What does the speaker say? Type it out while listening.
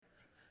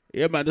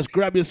Yeah, man, just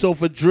grab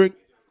yourself a drink,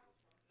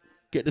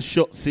 get the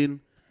shots in,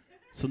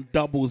 some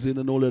doubles in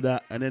and all of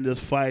that, and then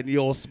just find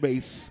your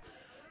space,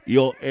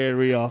 your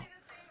area,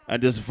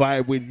 and just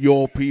vibe with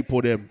your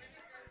people them.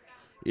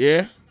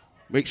 Yeah?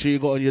 Make sure you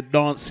got on your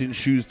dancing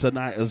shoes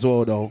tonight as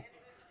well, though.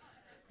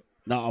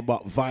 Not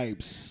about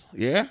vibes.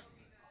 Yeah?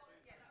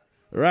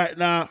 Right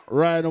now,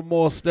 Ryan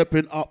Moore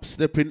stepping up,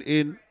 stepping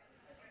in.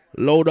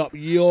 Load up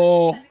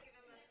your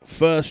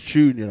first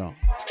tune, you know.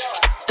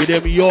 Give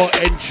them your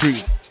entry.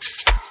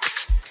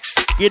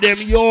 Give them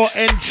your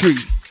entry.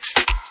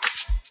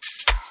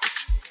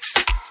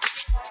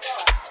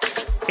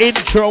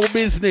 Intro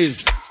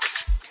business.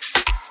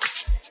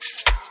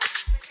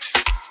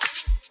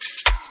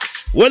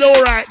 Well,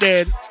 all right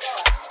then.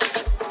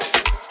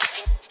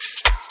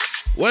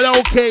 Well,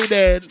 okay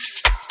then.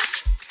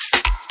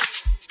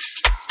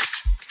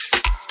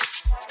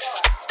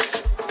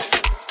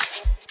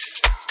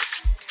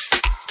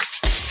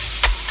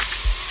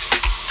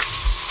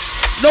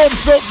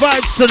 Non-stop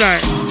vibes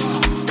tonight.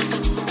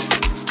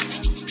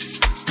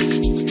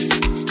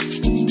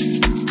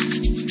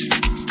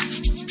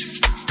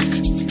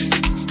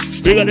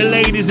 We got the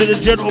ladies and the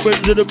gentlemen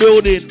in the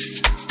building.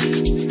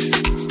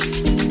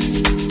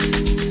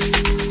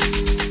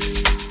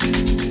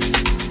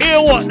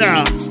 Hear what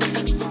now?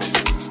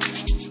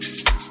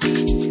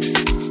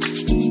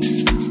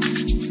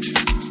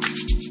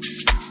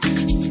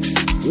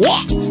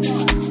 What?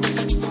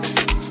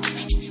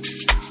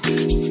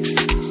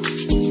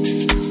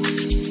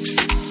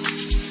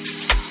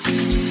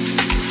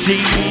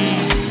 Jesus.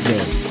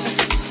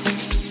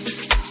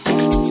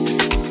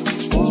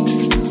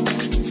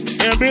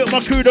 Yeah, be up my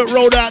crew that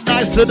rolled out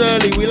nice and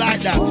early. We like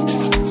that.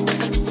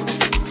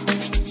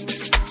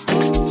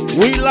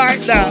 We like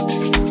that.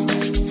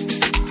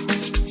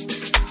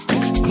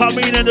 Come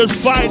in and just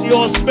find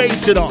your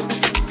space, you know.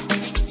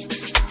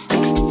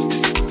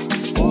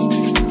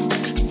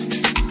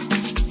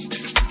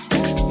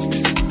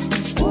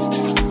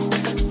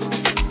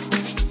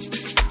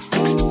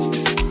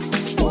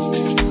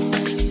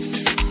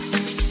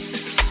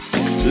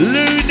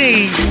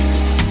 Looney.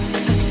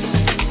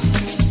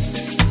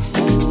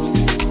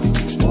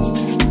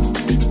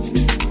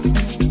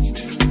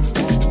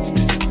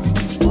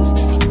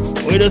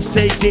 We just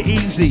take it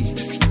easy.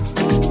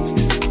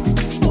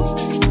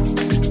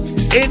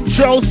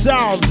 Intro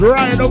sounds,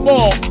 Ryan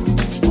Moore.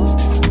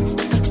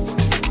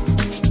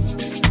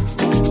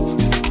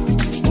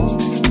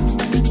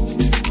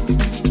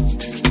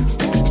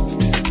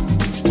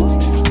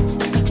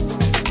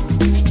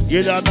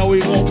 You don't know we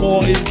got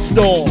more in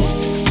store.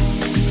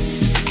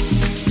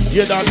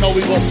 You don't know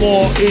we got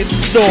more in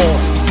store.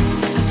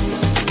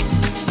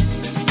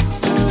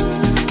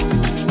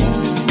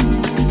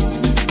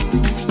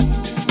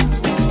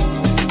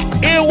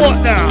 Hear what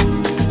now?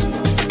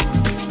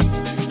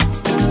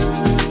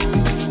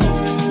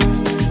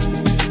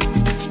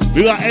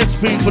 We got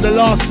SP for the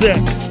last set.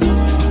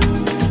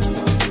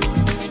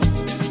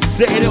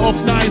 Setting it off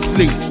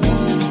nicely.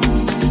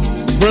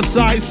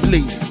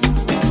 Precisely.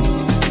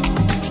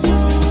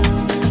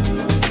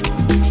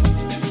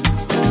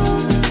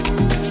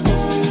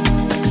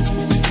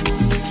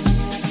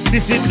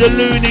 This is the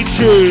Looney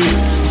Tune.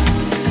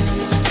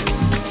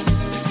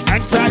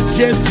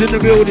 Anti-Jets in the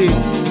building.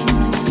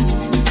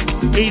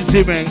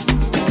 Easy, man.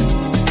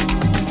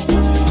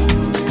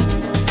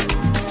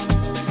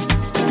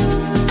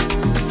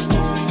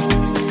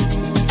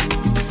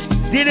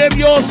 Give them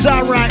your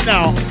sound right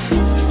now.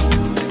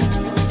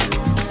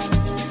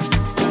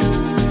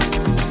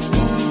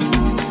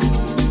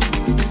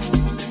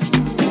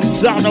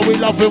 Sound that we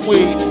love and we.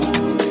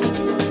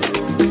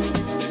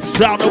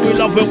 Sound that we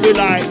love and we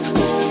like.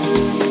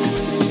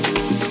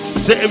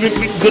 So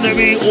everything's gonna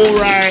be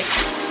alright.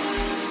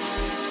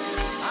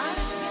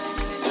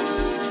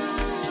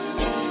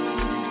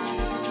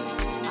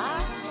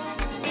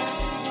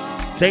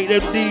 Take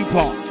them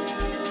deeper.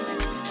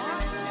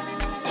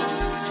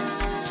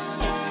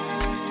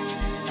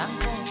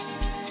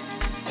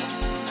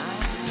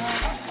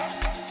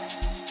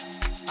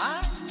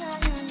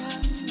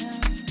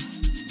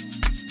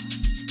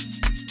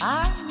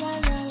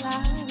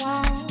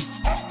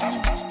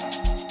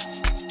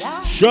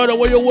 Show them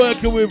what you're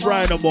working with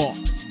right now.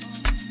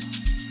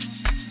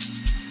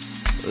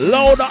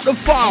 Load up the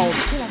phone.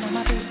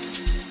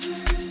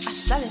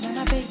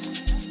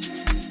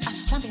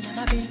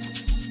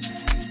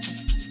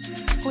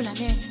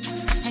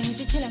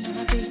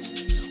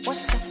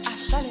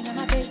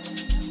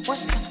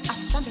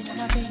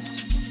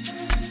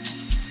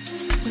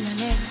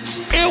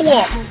 Hey,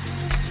 what?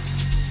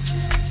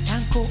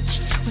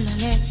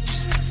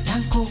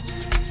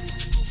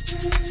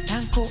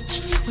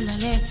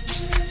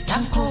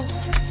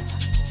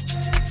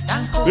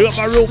 We got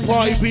my real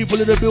party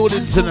people in the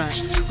building tonight.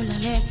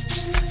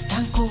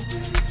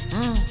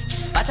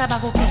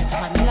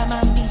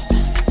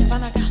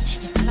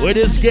 We're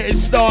just getting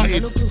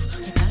started.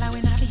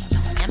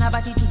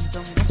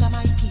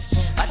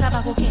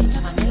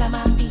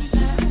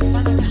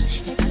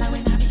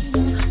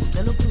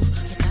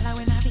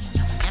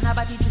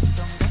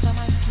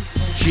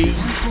 G.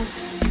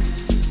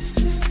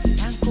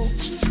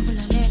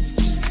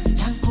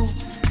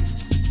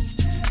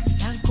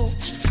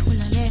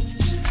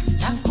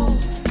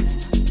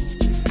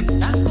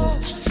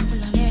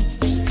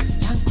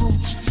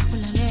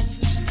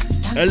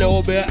 A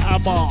little bit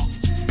of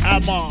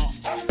Amma.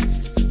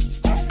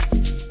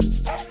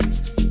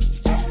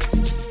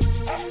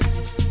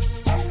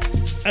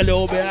 A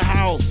little bit of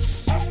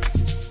house.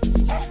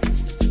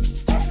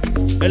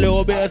 A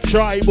little bit of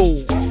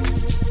tribal.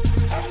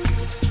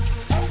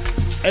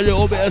 A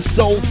little bit of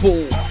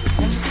soulful.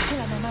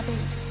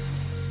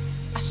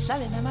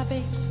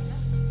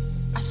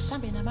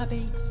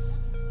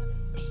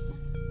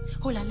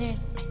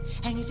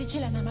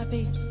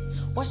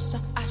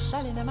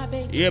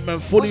 Yeah, man,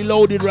 fully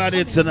loaded right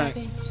here tonight.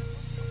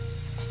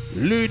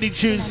 Looney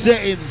Tune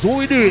settings, what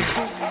we doing?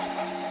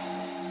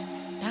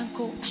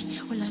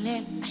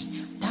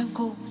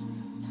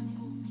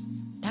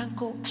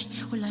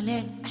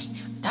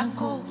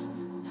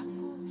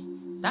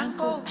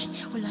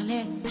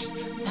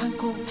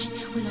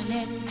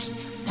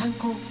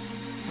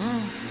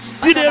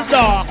 Get them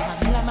dog.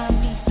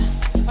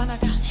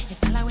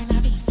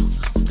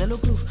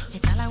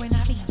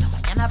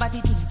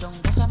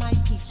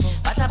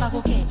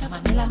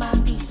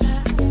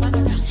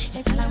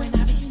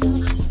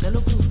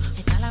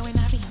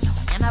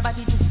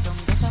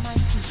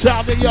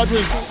 Shout the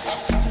youngins.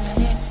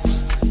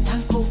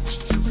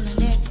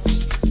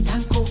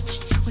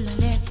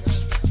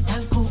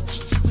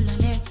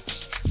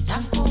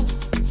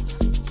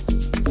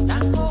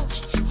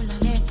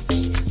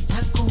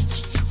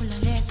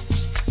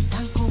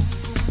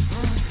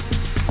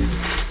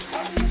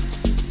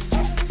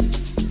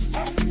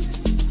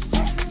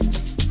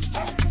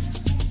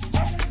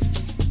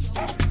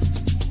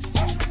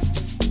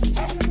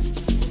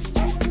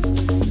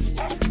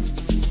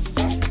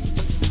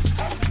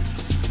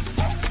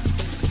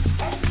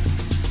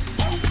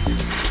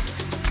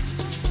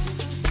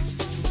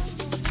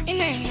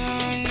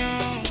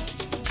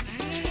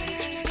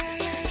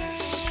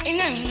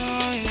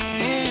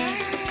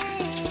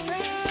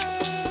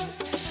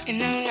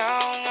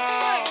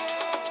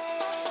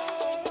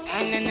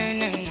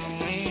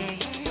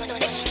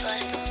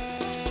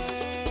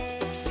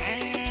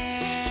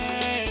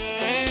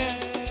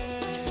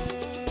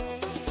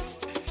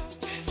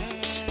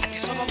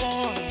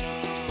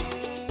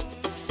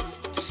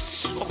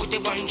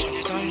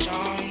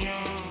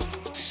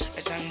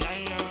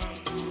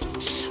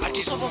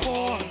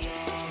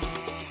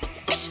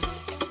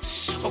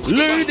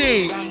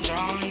 Looney.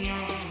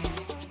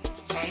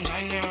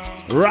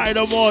 Right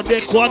on more,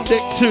 deck 1,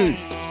 deck 2.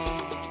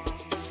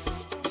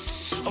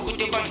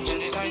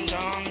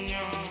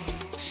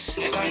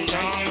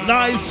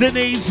 Nice and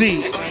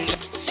easy.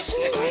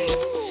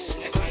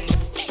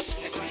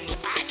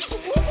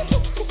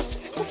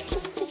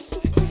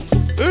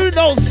 Who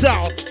knows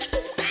sound?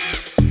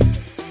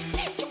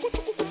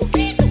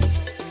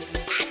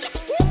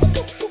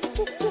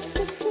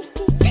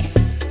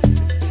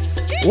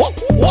 What?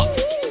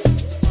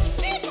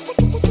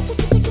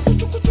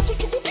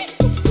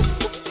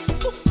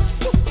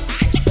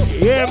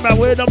 Yeah, man,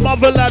 we're in the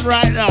motherland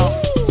right now.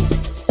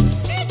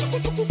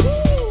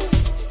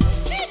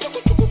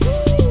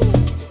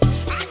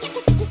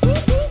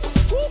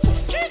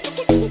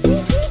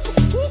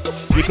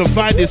 You can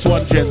find this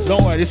one, gents.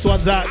 Don't worry, this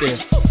one's out there.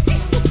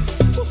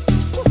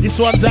 This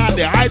one's out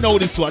there. I know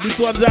this one. This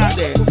one's out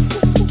there.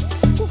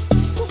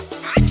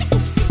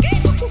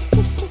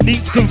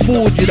 Neeks can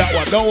forward you that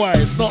one. Don't worry,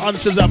 it's not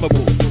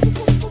unshazamable.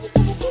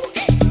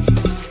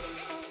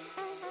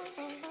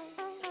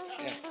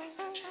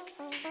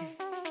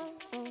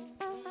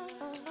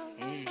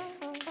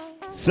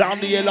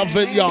 Sound the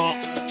 11 yard.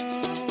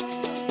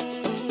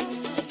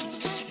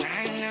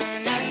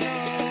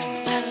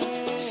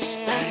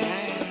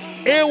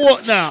 Hey,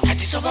 what now?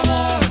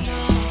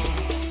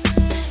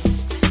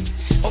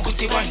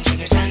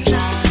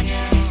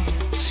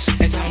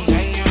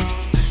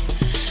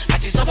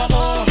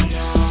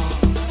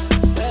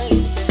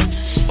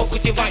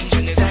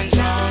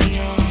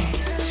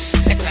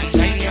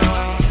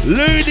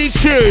 Looney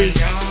Tunes.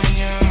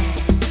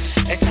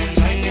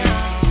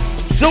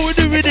 So we're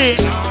doing it.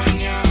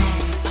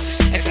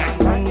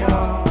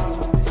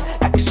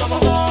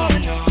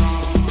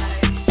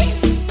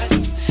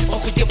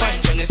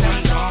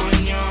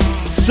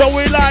 So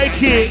we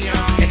like it.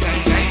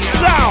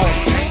 Sound.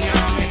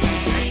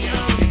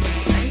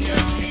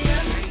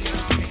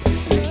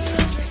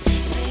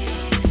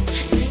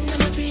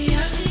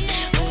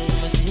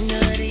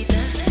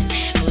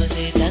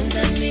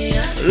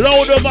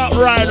 Load them up,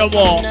 ride them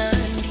all.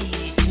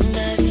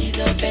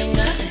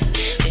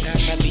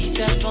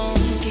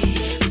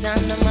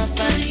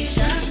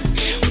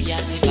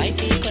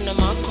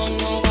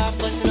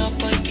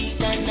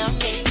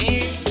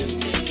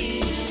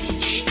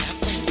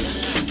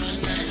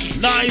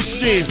 Nice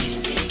this.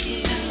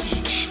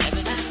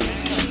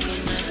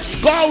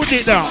 Go with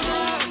it now.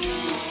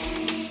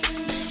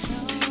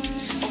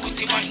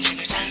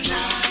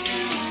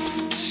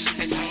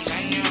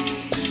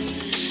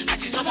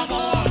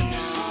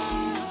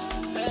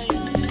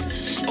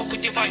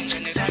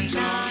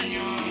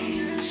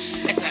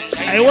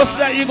 Hey, what's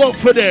that you got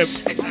for them?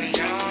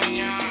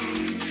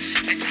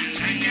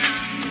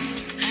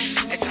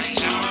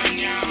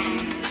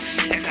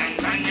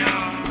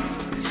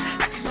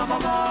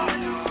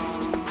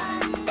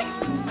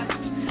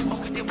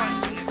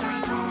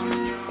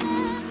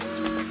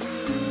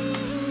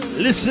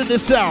 Listen to the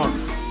sound.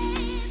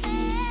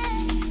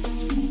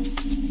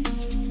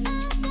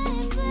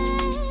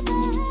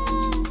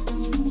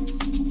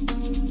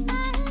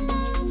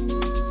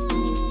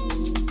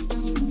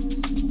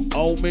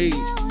 Oh me.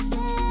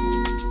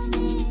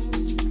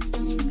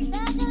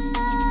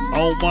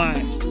 Oh my.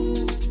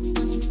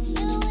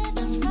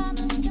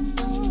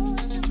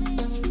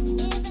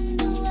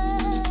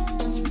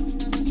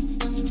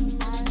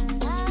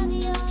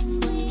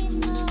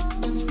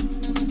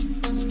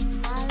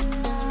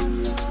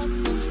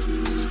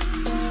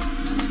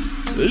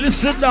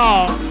 Listen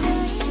now.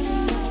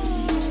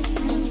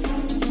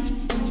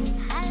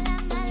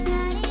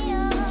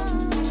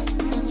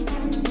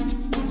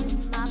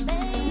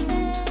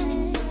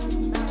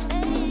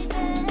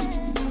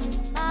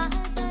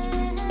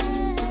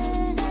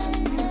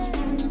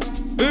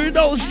 Who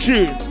knows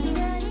tune?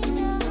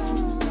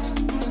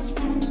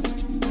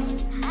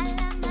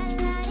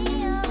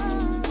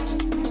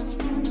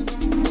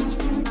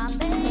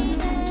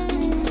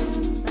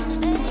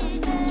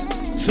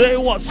 Say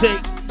what, say?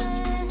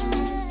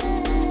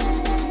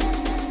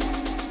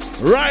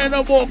 Ryan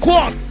Amore,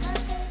 quad.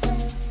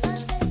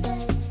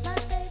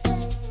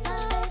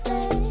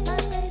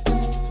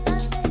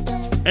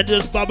 And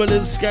just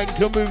bubbling skank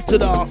and move to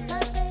that.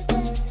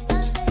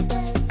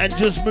 And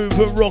just move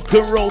and rock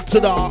and roll to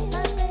that.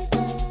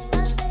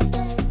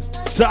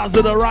 Sounds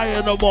of the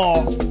Ryan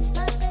Amore.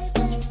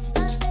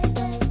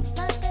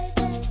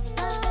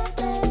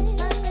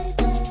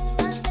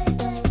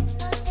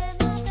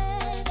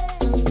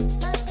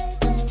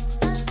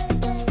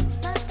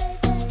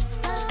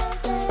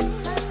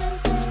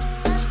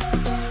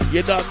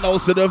 You don't know,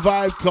 so the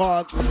vibe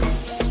can't.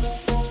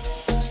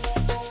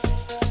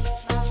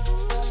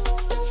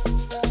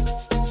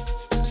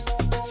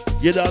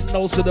 You don't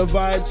know, so the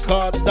vibe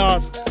can't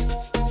done.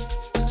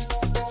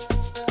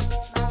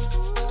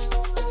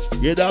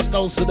 You don't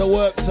know, so the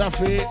work's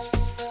off it.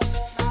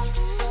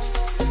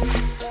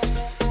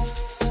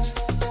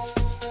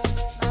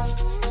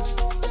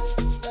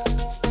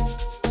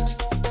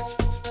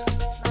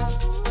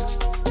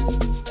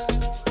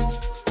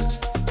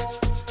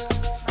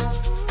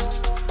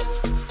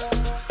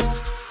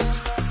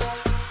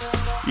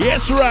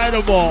 Yes, right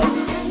about.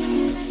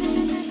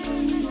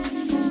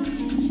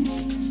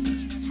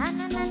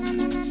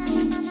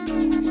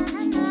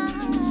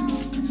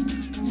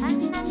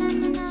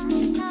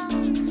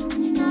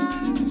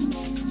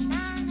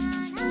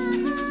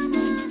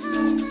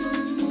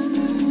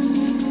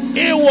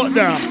 Hear what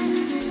now?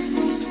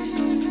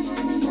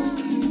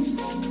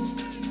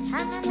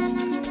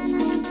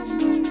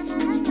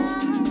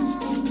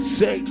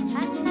 Say.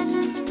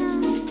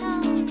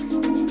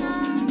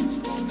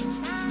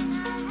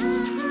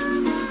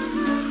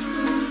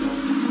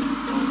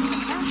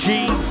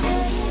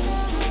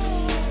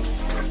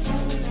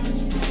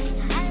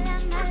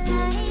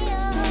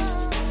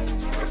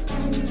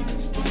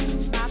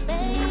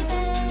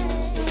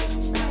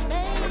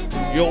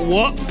 Yo,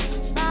 what?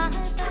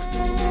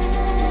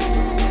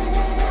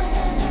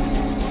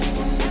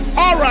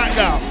 All right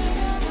now.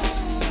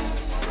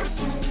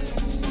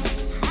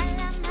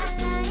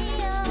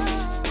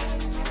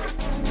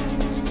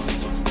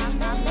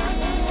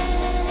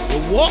 Yo,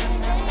 what?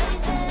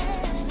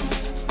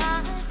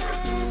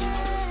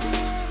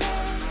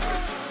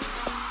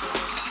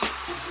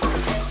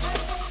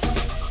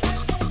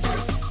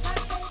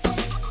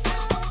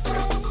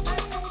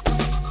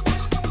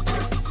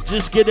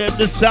 Just get them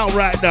the sound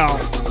right now.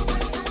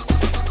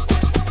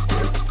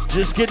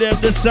 Just get them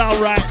the sound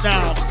right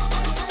now.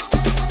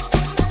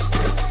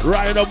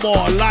 Ryan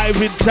Amore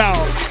live in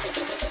town.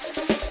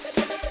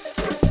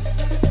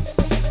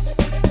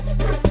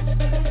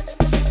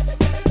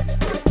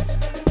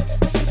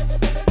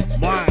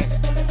 Mine.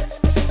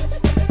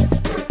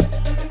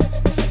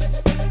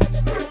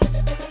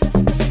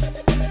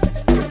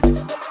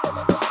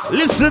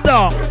 Listen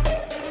up.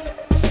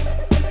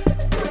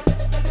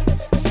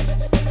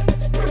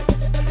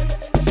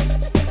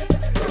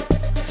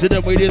 So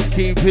then we just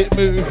keep it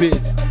moving.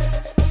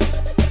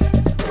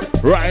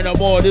 Right no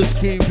more, just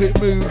keep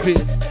it moving.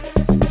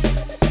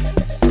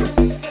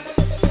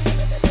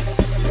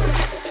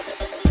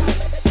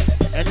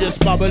 And just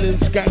bubble and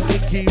skank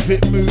and keep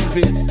it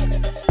moving.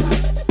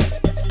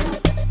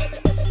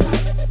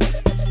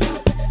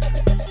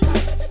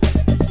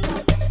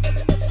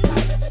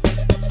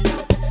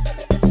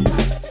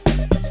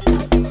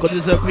 Cause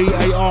it's a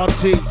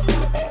P-A-R-T.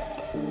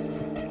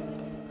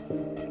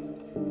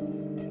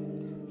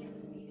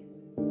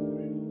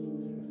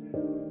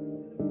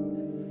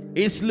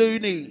 It's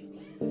Looney.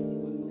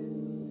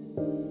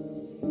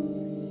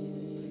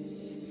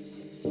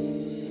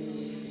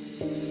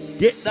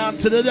 Get down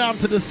to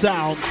the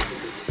sound.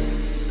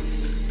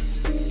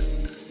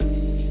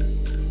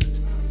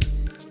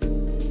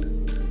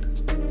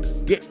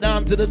 Get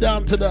down to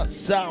the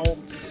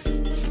sounds.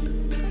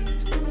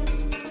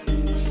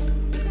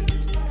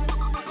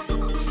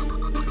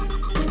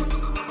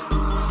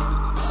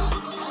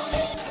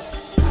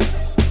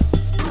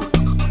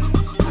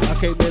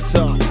 Okay,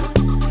 mental.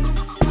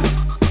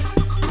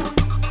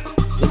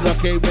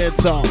 Okay,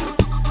 mental.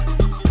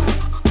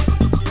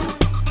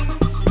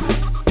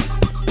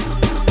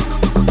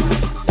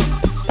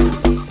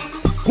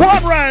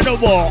 One round of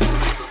more.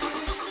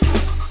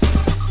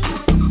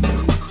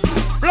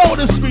 Blow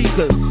the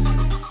speakers.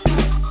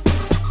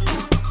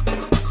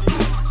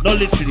 Not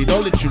literally,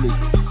 not literally.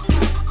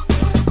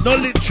 Not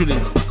literally.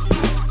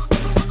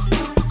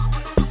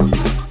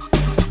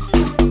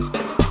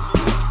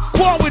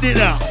 Go on with it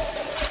now.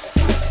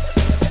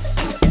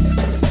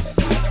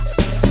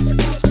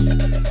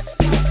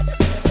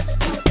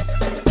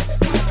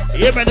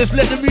 Yeah, man, just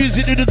let the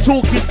music do the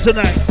talking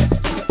tonight.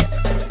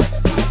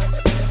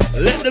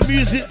 Let the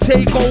music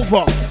take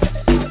over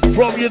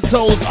from your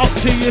toes up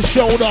to your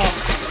shoulder.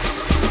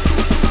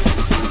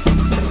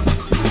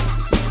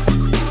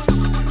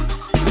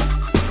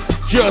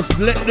 Just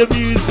let the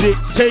music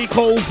take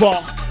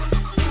over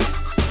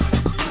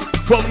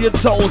from your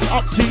toes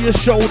up to your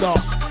shoulder.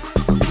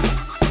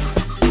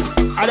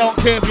 I don't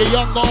care if you're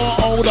younger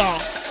or older.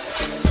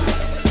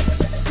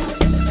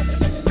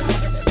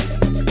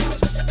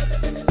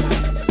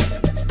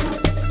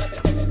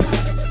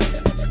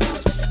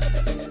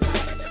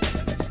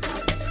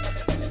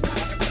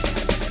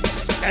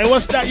 Hey,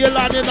 what's that you're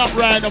lining up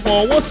right now?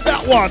 What's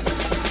that one?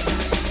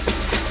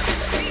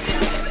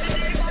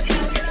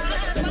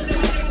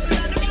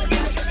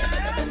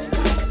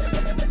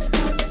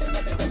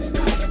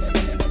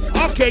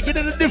 Okay, give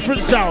them a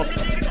different sound.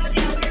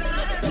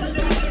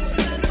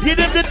 Give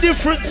them the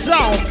different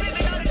sound.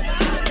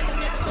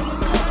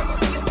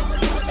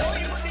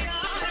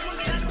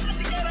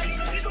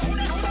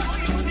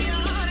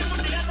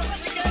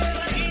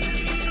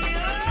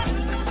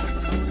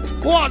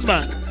 Go on,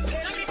 man.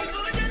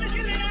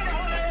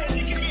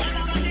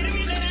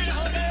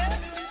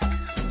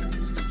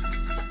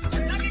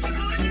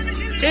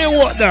 Hey,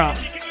 what now?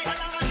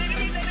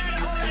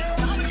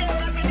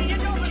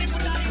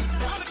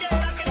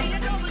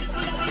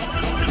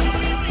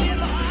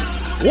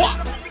 What?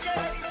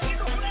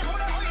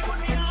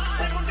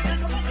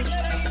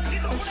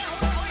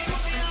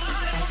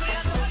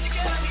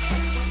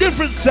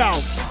 Different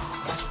sounds.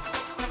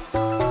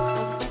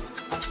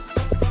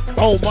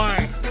 Oh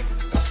my.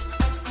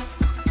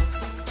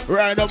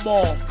 Right no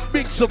more.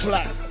 Big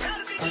supply.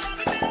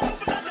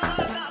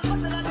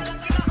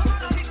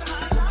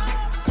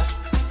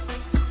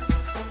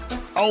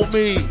 Oh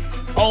me,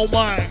 oh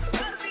my.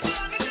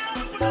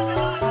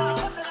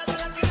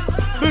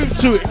 Move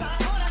to it.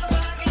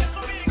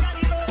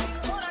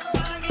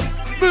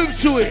 Move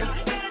to it.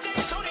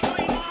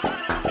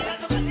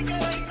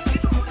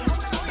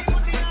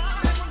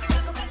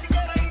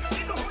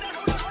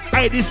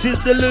 Hey, this is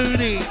the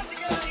Looney.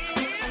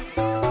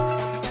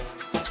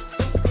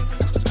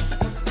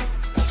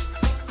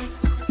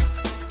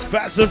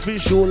 Fats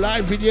Official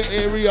live in your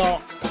area.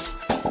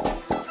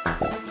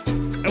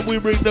 And we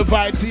bring the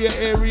vibe to your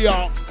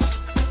area.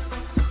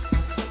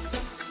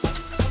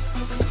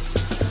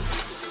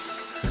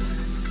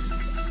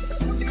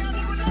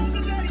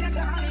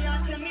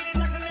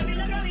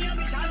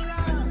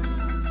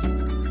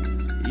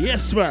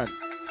 Yes, man.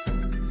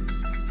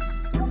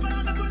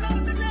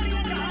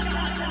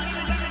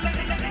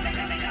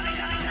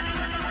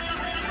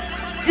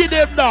 Get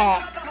them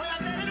now.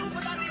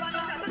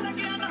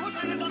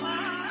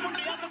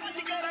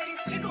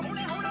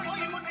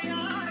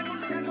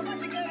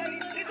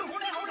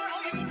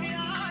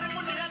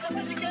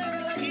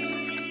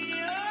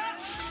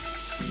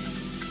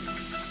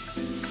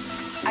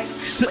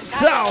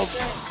 Sounds.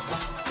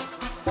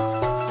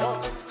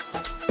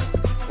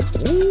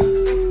 Ooh.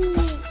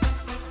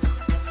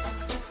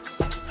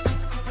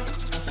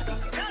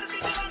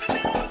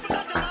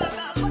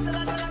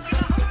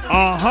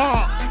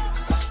 Uh-huh.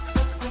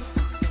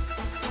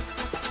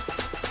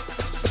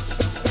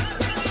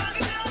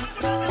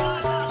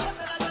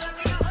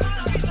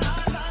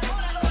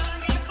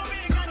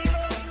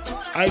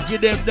 I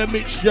give them the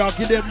mixture,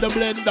 give them the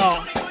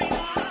blender.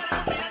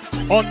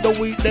 On the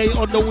weekday,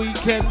 on the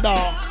weekend,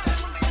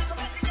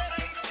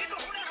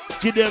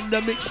 give them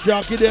the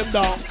mixture, give them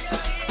the.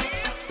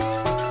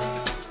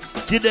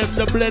 Give them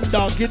the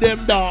blender, give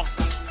them the.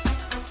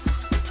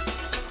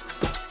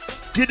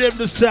 Give them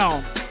the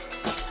sound.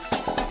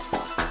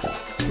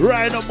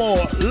 Right no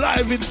more,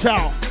 live in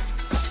town.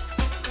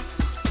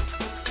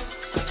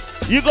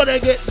 You gotta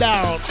get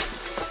down.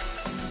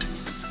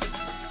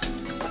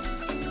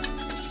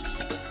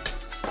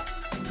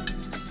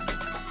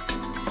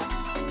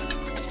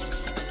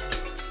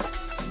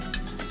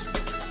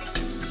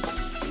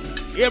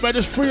 Yeah, man,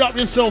 just free up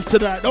yourself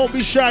tonight. Don't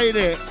be shy in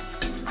it.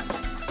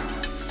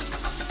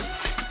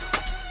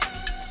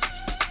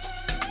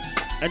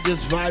 And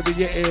just vibe in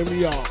your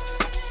area.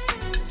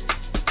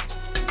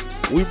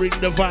 We bring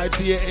the vibe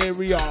to your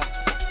area.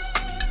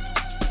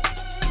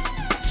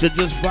 So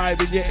just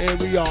vibe in your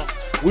area.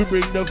 We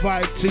bring the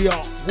vibe to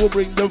y'all. We'll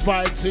bring the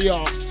vibe to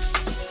y'all.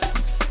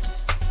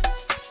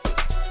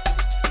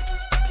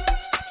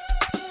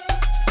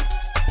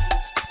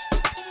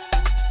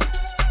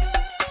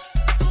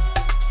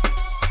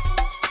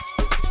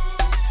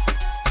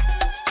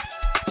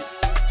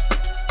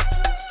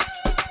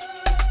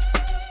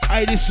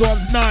 Hey, this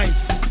one's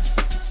nice.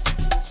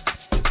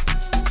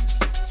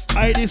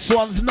 Hey, this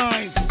one's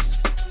nice.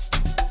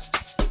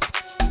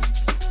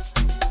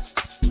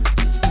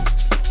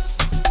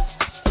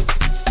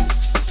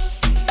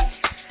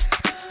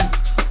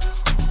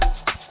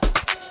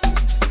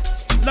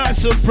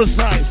 Nice and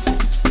precise.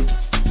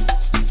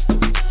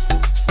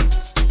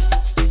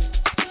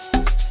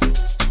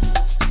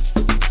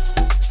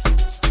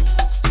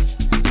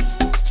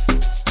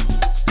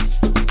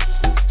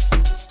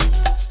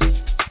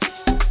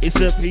 It's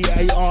a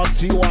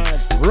P-A-R-T-Y,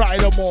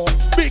 Ride 'em all,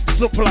 big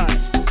supply.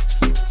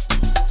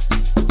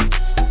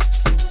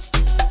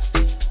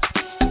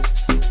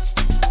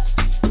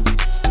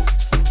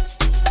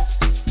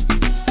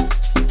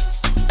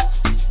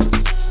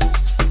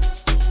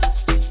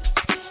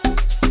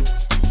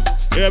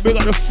 Yeah, we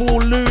got the full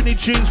Looney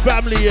Tunes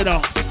family, you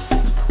know.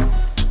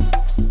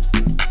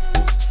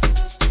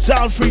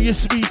 Sound through your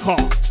speaker.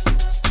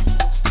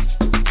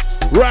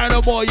 Ride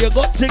 'em all, you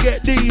got to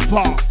get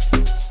deeper.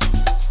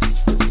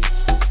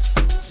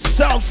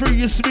 Sound through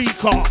your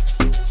speaker.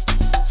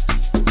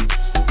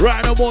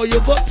 Right no more, you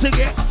got to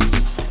get.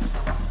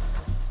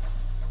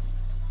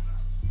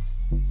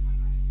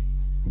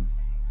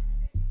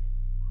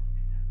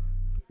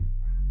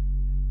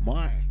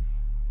 My.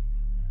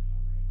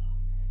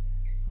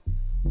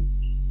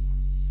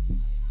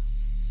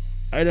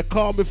 Hey, the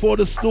calm before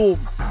the storm.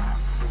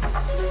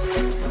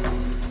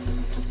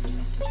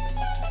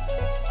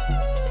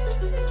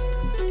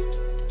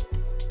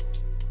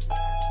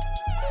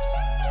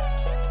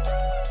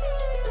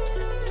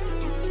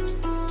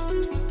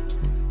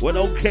 Well,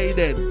 okay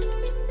then.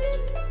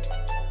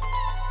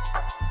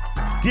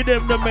 Give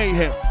them the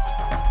mayhem.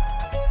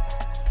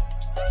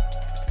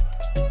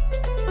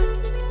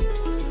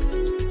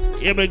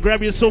 Yeah, man,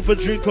 grab yourself a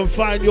drink and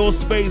find your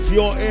space,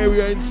 your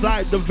area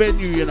inside the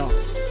venue, you know.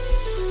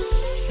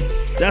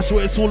 That's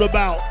what it's all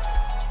about.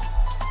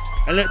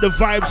 And let the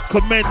vibes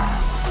commence.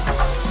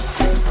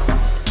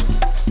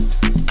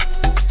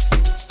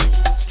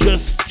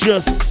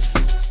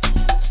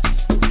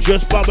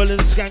 Just bubble and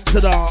skank to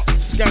the heart,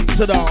 skank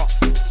to the heart.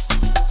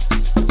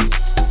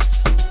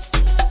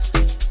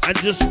 And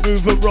just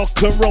move and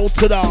rock and roll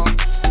to the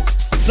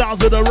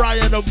sounds of the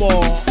Ryan and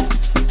more.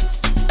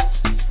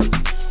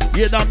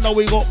 You don't know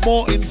we got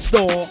more in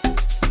store.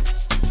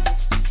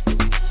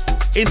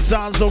 It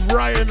sounds of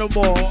Ryan and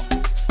more.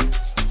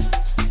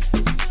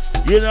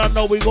 You don't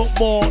know we got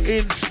more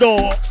in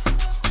store.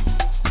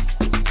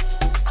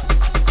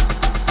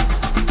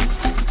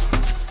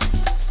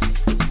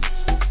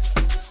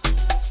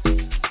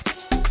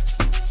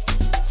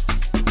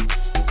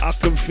 I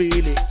can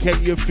feel it.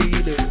 Can you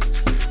feel it?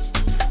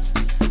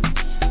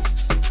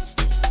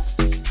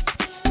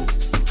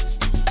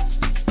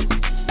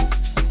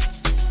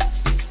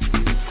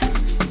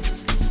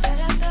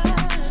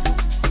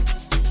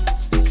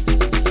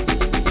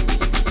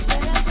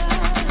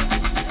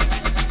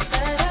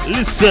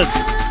 Listen.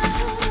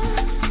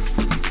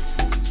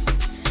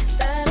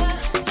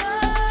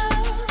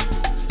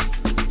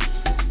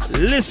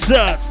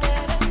 Listen.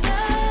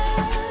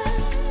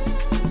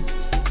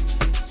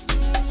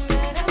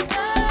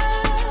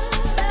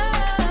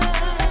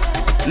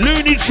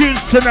 Looney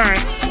Tunes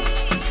tonight.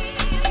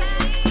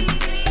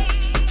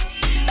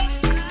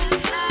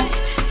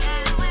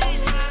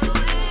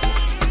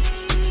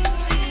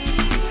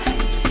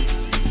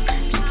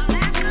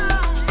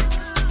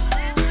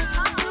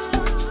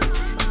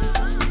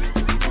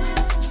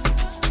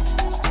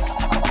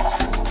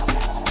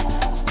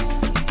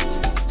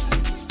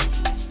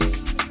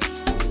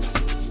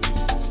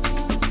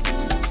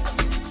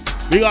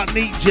 We got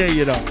Neat J,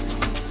 you know.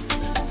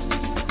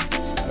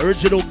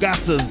 Original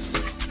gassers.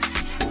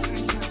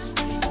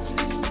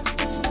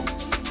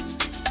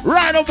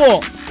 Right on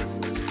board.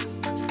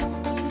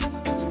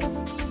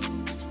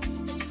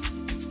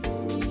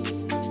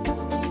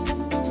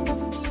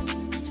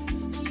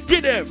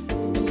 Get him.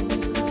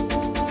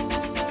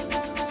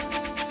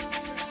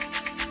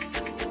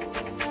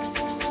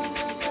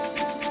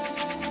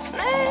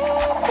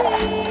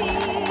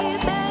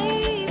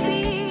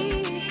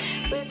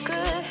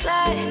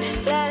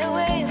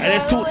 And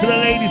let's talk to the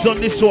ladies on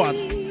this one.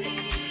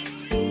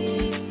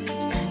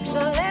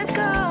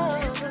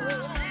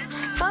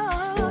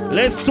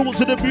 Let's talk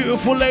to the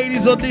beautiful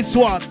ladies on this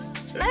one.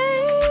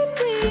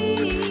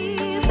 Maybe,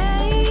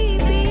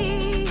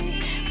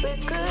 we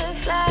could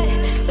fly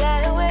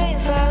away,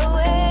 far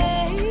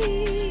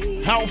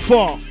away. How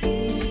far?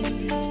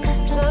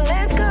 So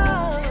let's go.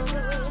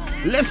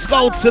 Let's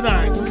go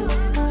tonight.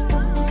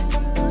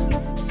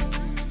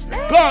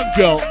 Go on,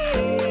 girl.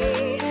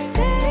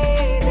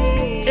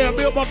 Yeah,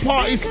 be up my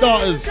party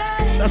starters.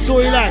 That's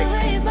all you like.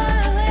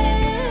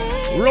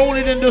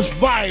 Rolling in this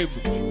vibe.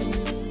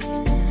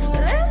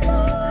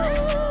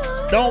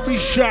 Don't be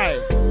shy.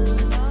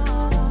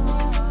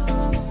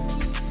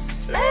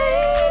 Maybe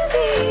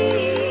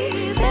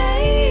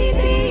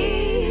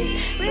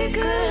we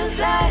could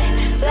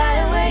fly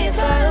away,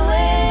 far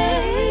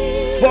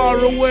away. Far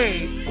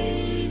away.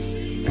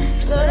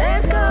 So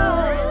let's go.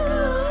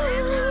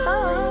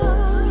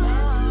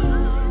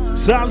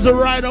 Sounds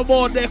alright, I'm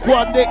on deck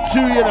 1, deck 2,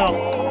 you know.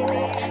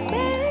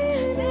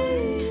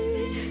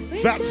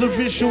 That's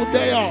official,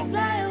 they are.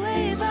 Fly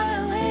away,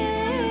 far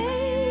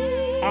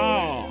away.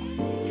 Ah.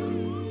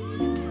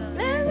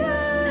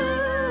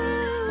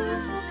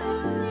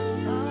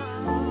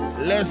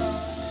 Let's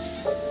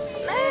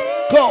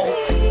Let's go.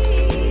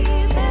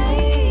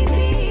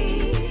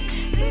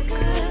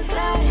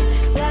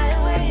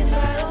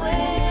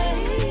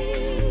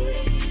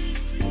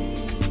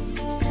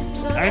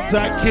 Ain't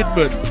that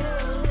Kidman?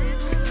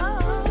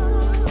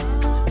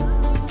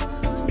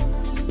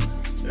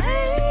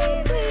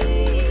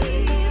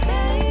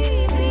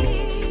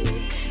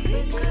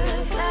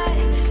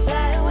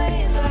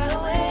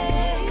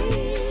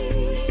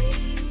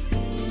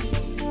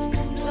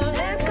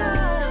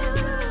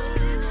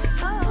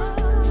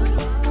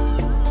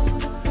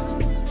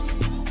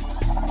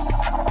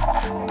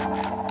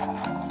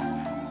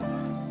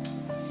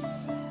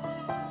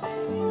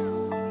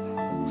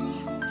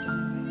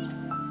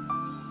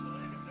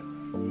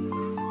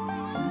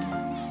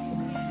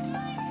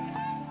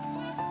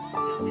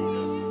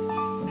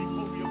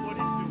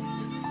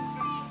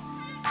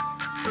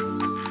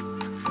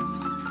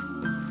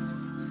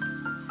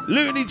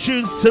 Looney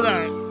Tunes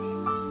tonight.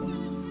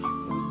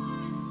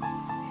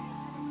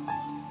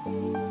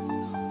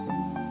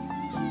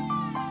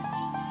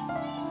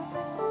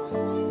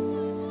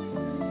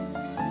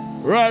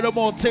 Ride them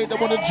on, take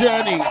them on a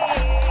journey.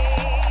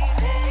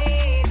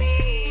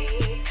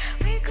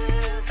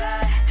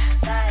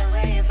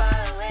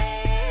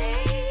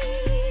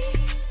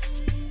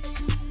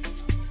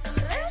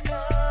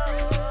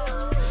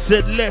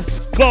 Said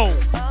let's go.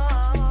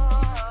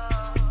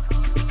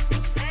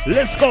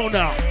 Let's go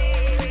now.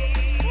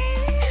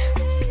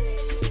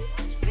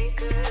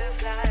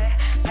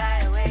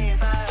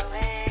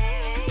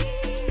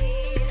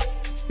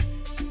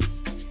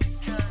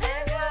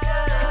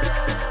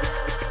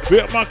 We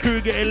got my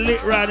crew getting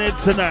lit right here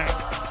tonight.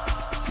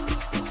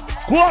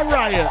 Go on,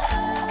 Riot.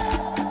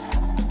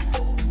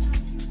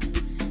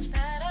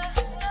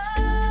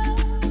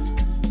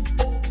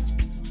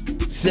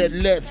 Said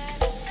let's.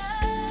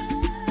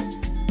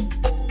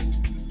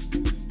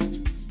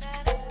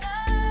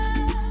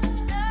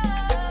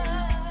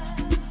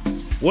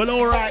 Well,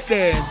 all right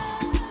then.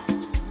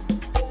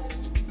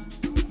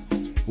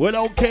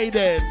 Well, okay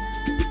then.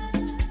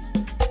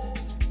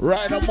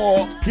 Right no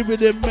more. Give it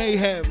them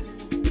mayhem.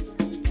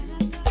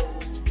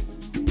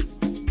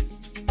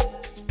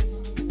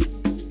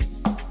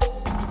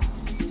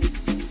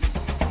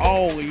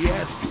 Oh,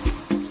 yes.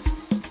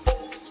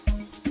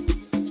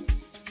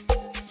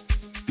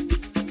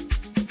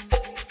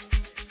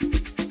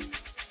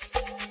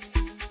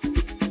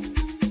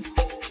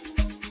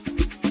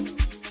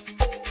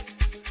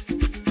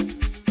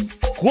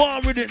 Go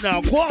on with it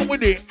now. Go on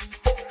with it.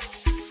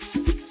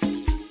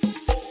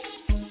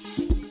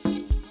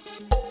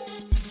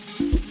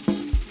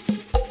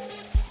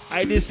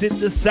 This is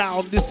the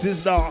sound. This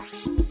is the...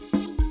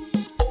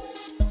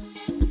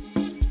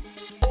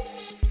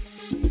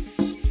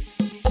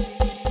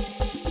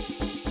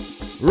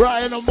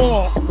 Ryan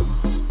Moore.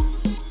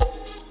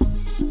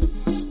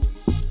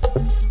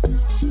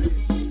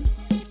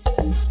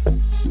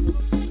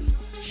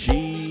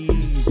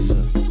 Jeez.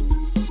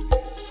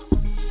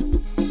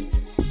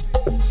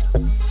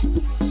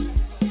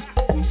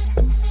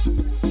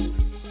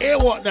 Hey,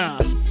 what now?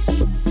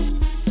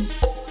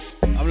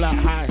 I'm like,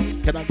 hi,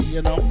 can I get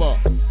your number?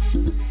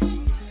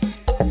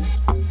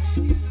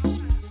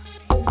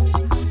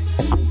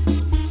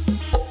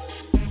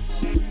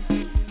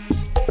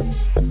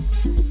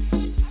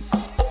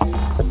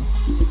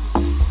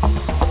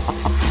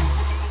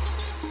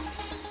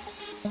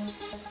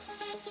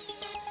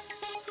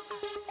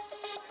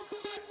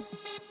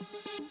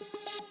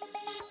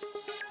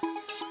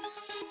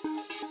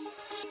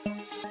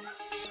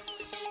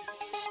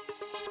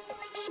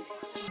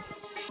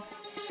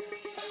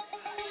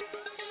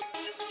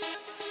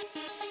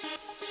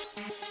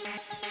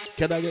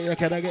 Can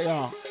I get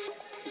you?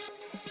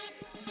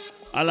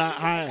 I like,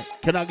 hi,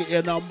 can I get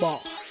your number?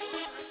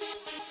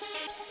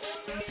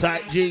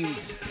 Tight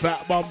jeans,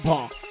 fat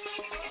bumper.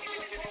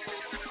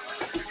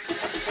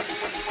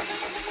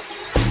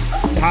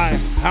 Hi,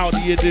 how do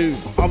you do?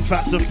 I'm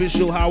Fats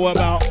Official, how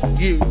about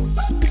you?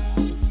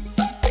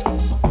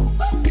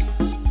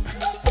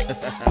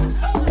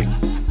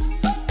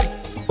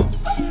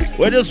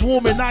 We're just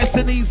warming nice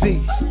and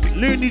easy.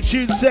 Looney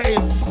Tunes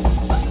settings.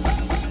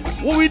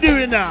 What we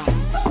doing now?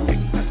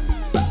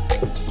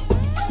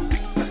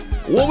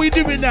 What we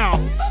doing now?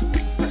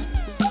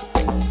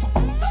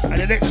 And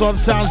the next one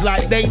sounds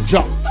like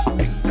danger.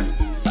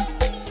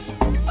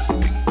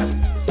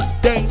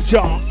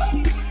 Danger.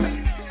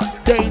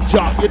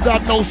 Danger. You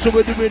don't know, so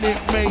we're doing it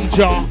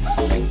major.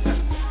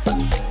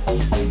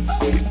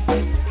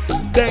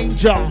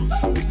 major.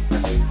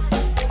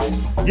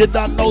 You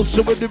don't know,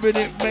 so we're doing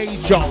it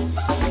major.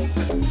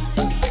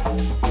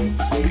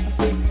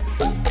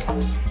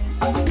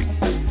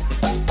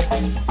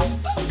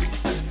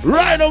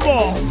 Right no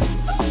more.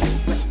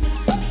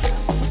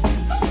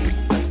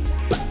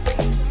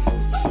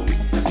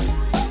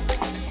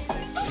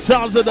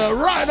 Sounds of the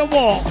right no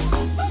more.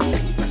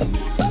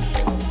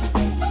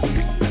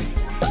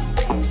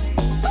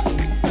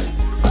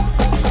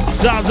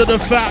 Sounds of the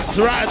facts,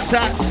 right,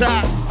 tap,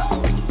 tap.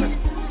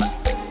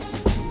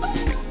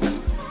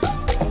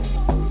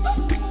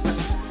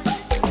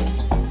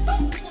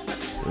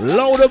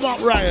 Load them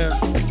up, Ryan.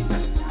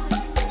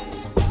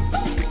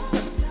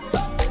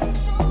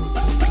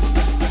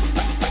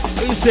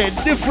 What you say?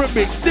 Different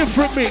mix,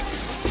 different mix.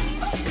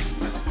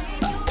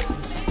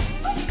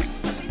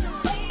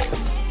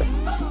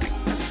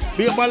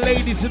 Me and my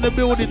ladies in the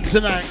building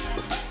tonight.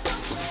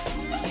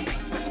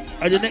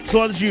 And the next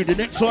one's you, the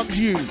next one's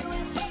you.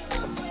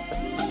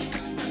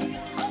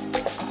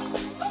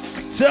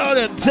 Tell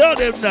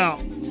them now.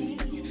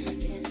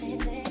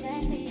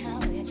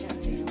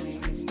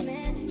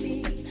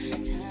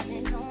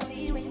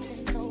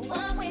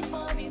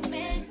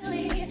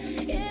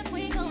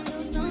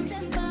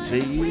 Say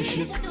you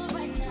should.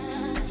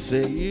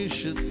 Say you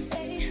should.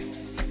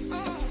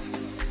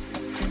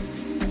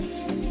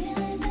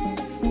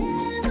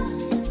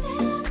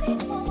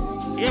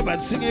 Yeah,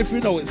 man, sing it if you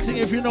know it. Sing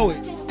it if you know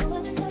it.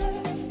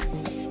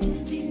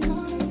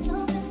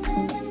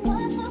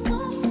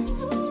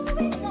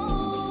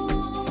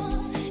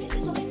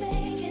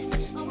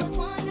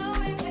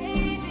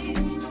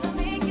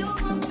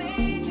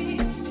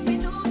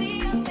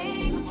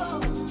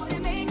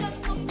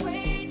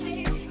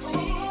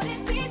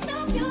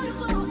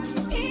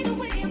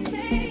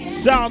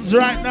 Sounds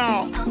right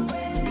now.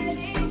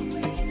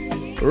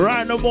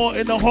 Right no more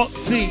in the hot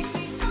seat.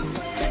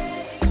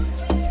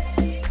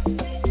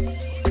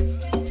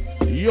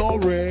 You're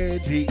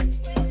ready.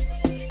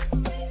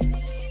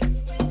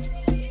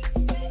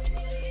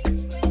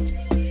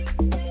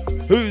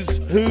 Who's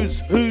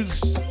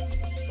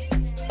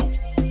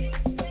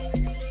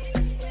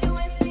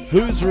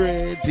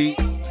ready?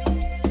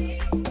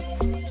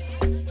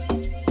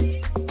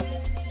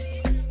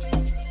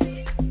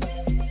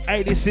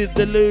 Hey, this is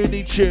the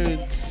Looney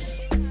Tunes.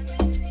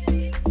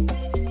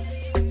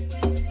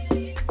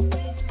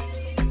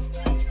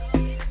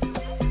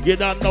 You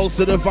don't know,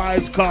 so the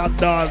vibes can't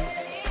done.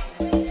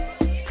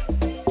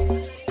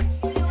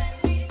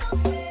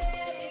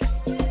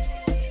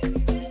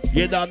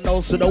 You don't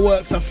know, so the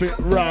works are fit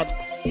run.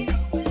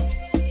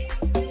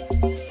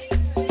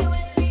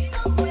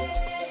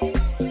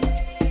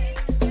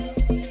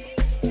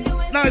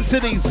 Nice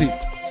and easy.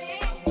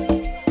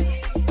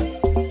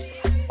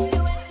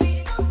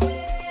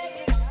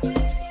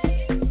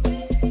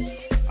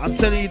 I'm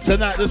telling you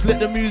tonight, just let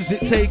the music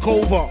take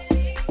over.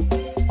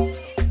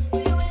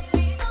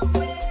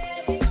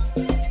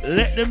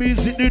 Let the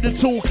music do the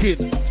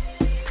talking.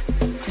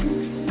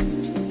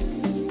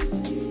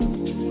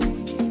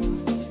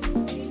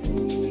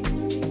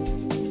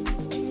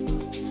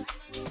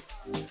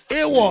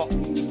 Hear what?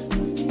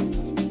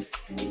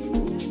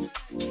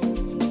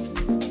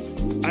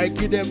 I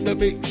give them the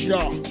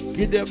mixture,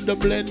 give them the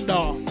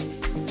blender.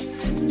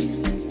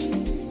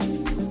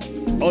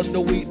 On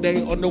the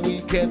weekday, on the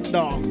weekend,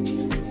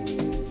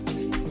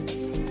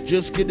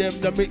 just give them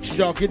the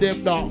mixture, give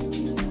them the.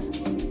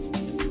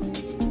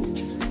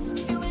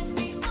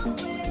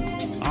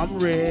 I'm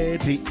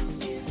ready.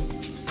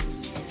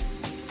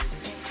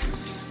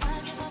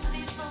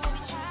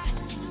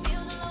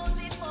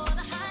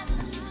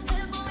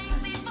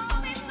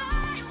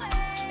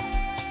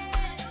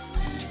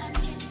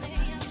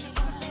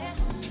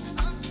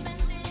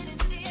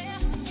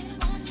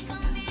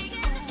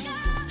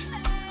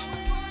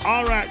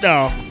 All right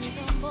now.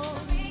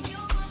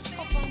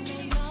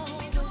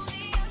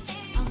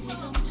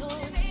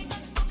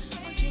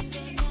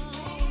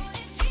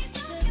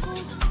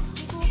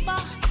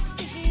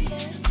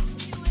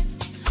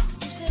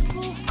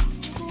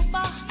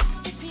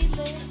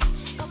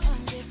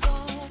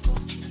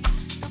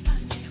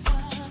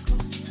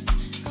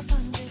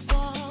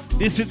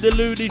 This is the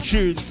Looney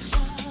Tunes.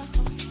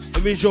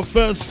 If it's your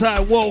first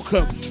time,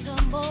 welcome.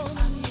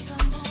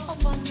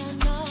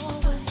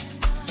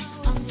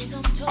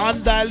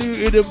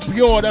 Undiluted and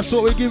pure, that's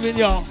what we're giving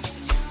y'all.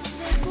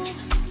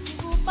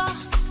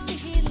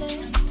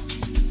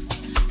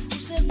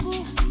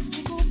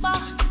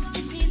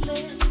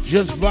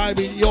 Just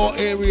vibing your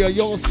area,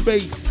 your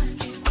space,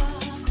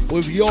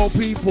 with your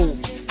people.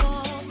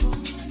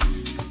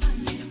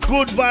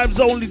 Good vibes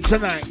only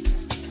tonight.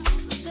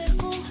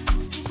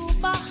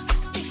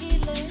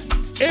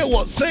 Hey,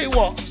 what? Say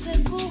what?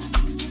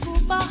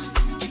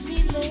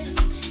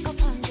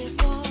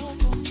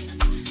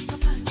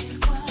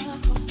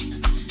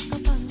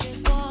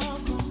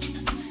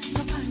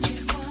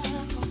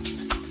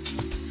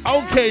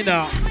 Okay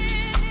now.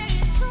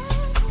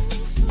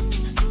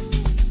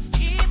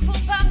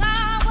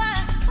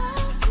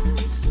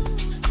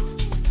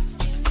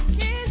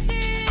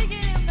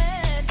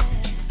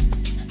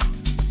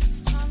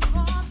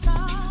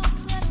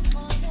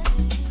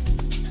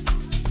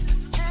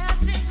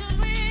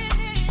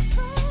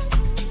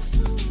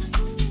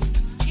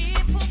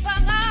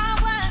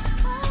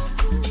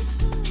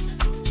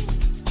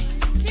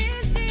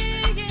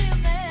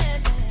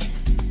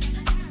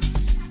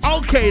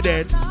 Okay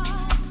then.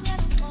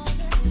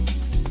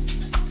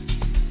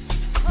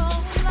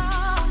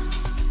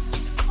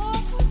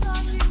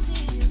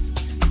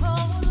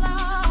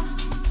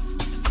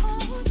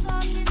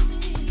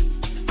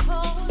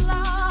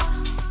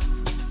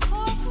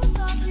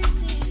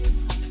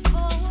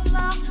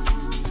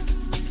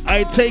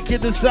 I take in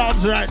the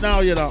sounds right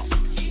now, you know.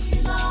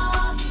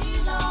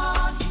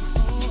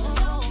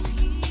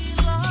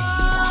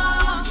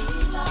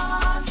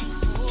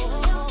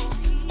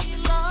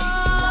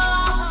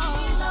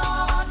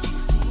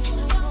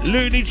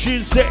 Looney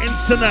Tunes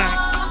settings tonight.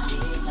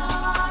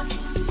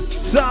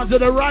 Sounds of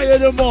the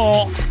Riot the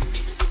More.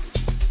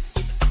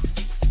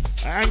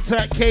 Hang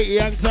tight Katie,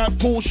 hang tight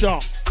Portia.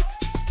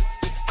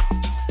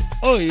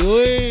 Oi,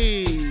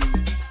 oi.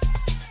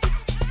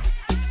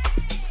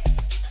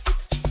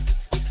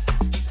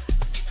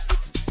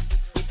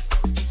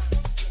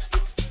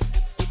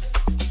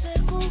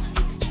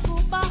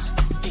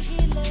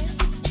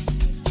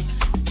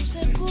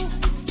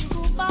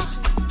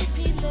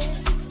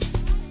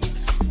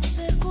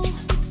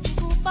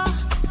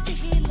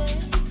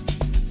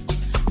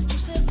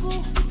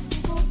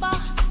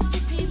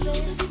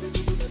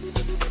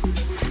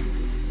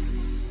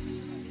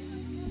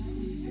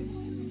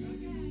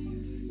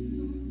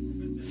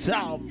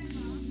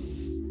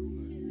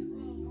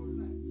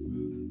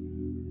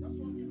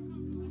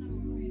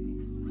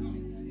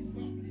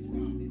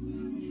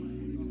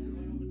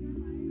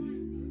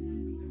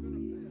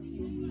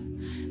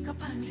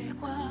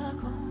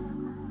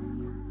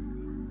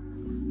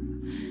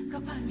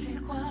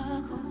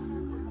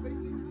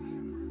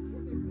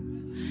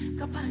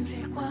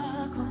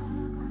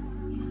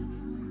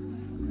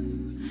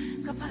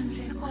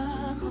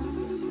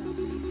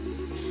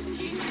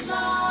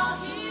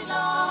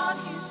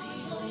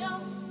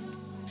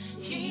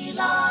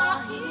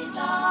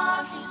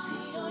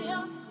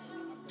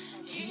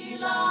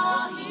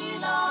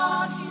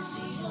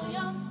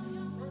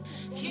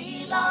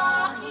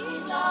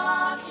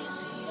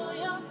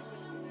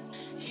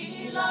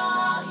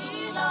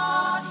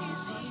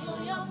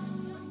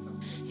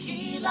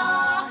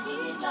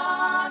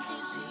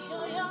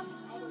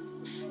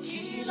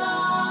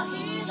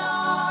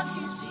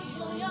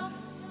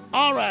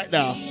 All right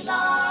now.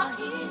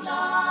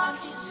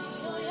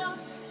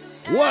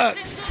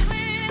 Works.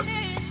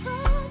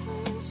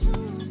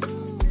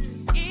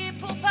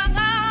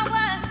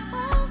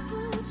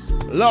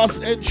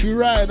 Last entry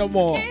right no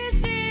more.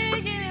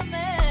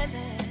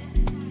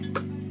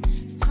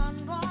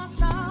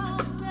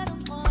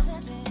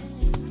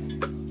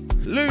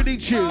 Looney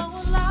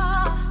Tunes.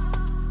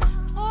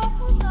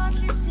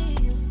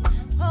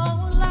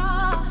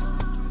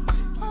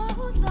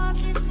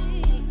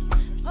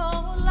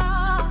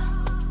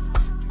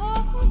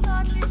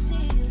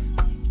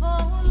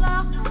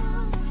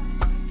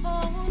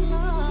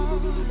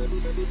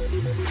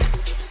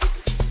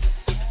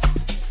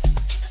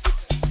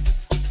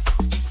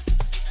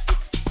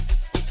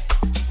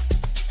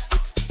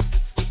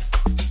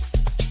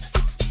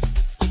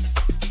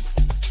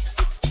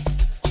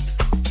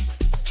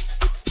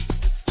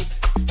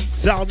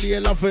 Sound you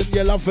loving,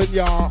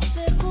 y'all.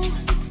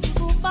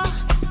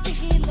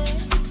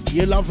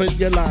 You loving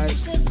your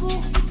life.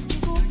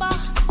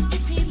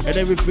 And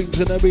everything's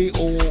gonna be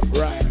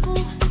alright.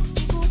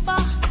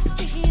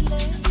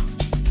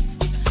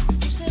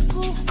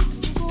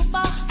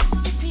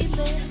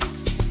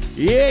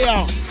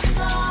 Yeah.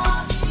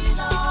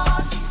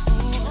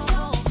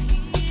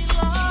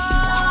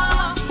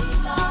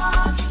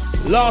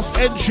 Last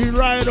entry,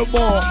 Ryan or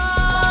more.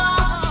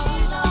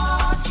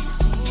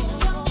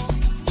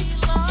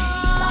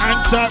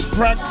 Anti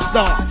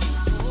Prankster.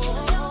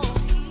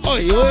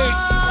 Oi, oi.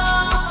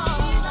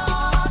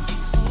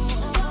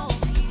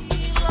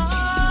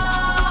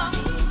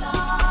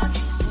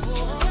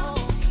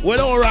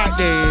 Well, alright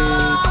then.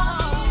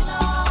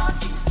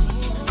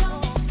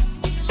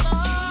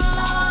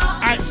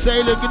 I'd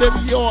say, look at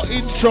them, your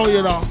intro,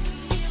 you know.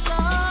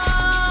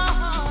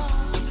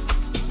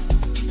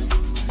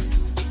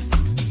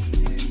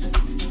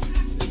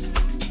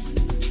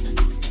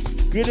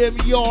 Give them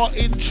your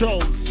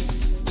intros.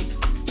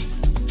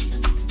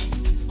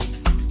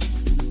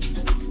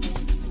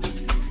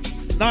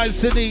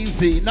 Nice and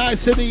easy,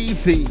 nice and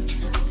easy.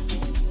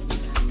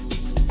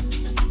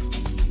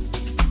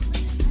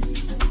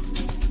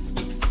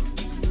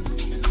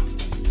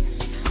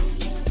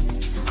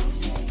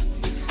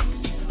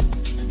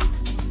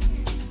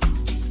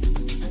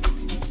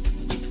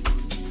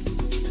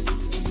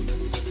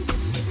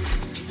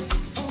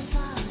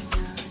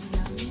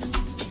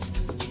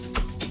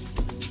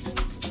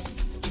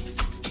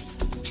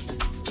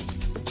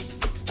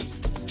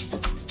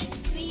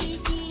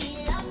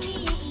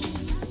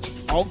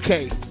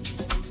 Okay.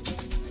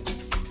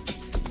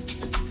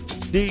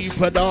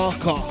 Deeper,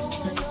 darker.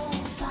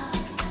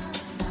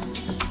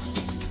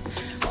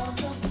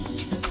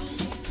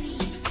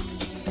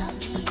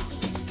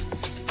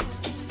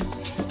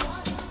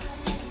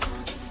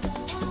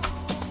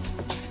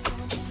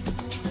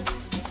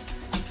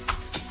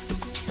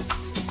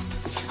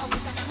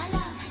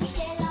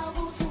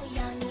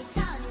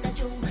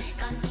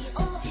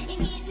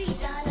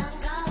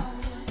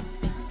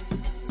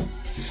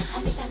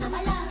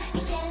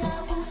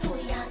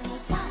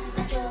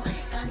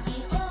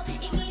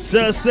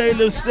 Sir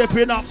Salem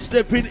stepping up,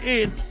 stepping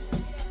in.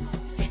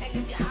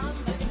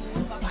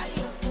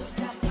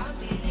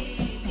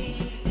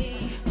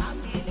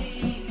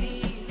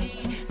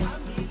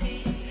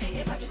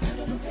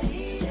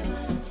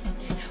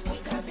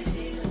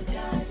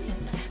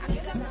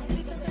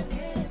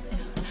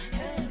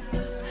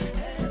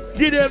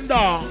 Get them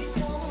down.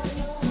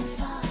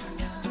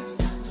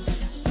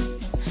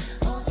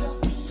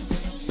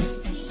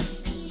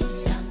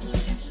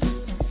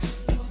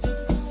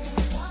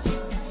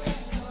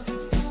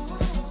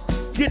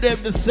 Get them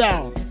the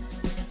sound.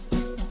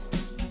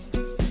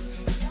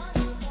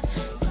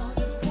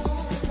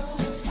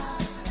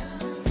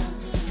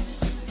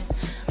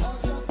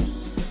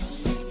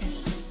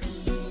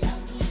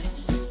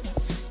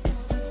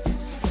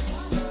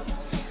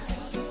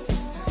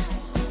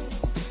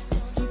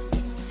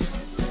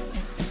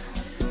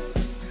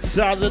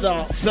 Sounds it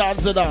out,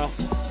 sounds it out.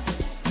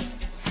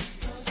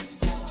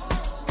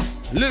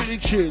 Looney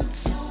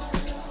Tunes.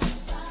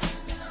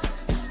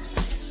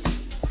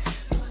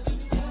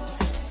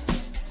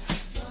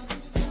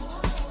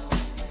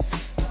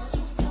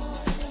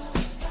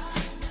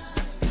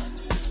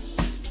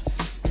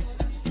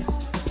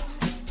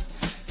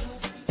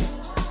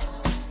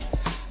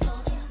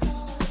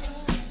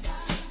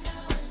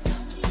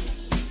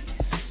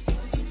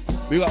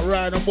 We got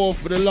Ryan and Moore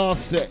for the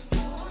last set.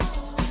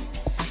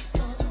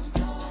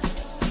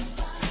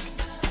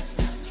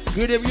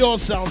 Give them your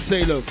sound,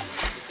 Salem.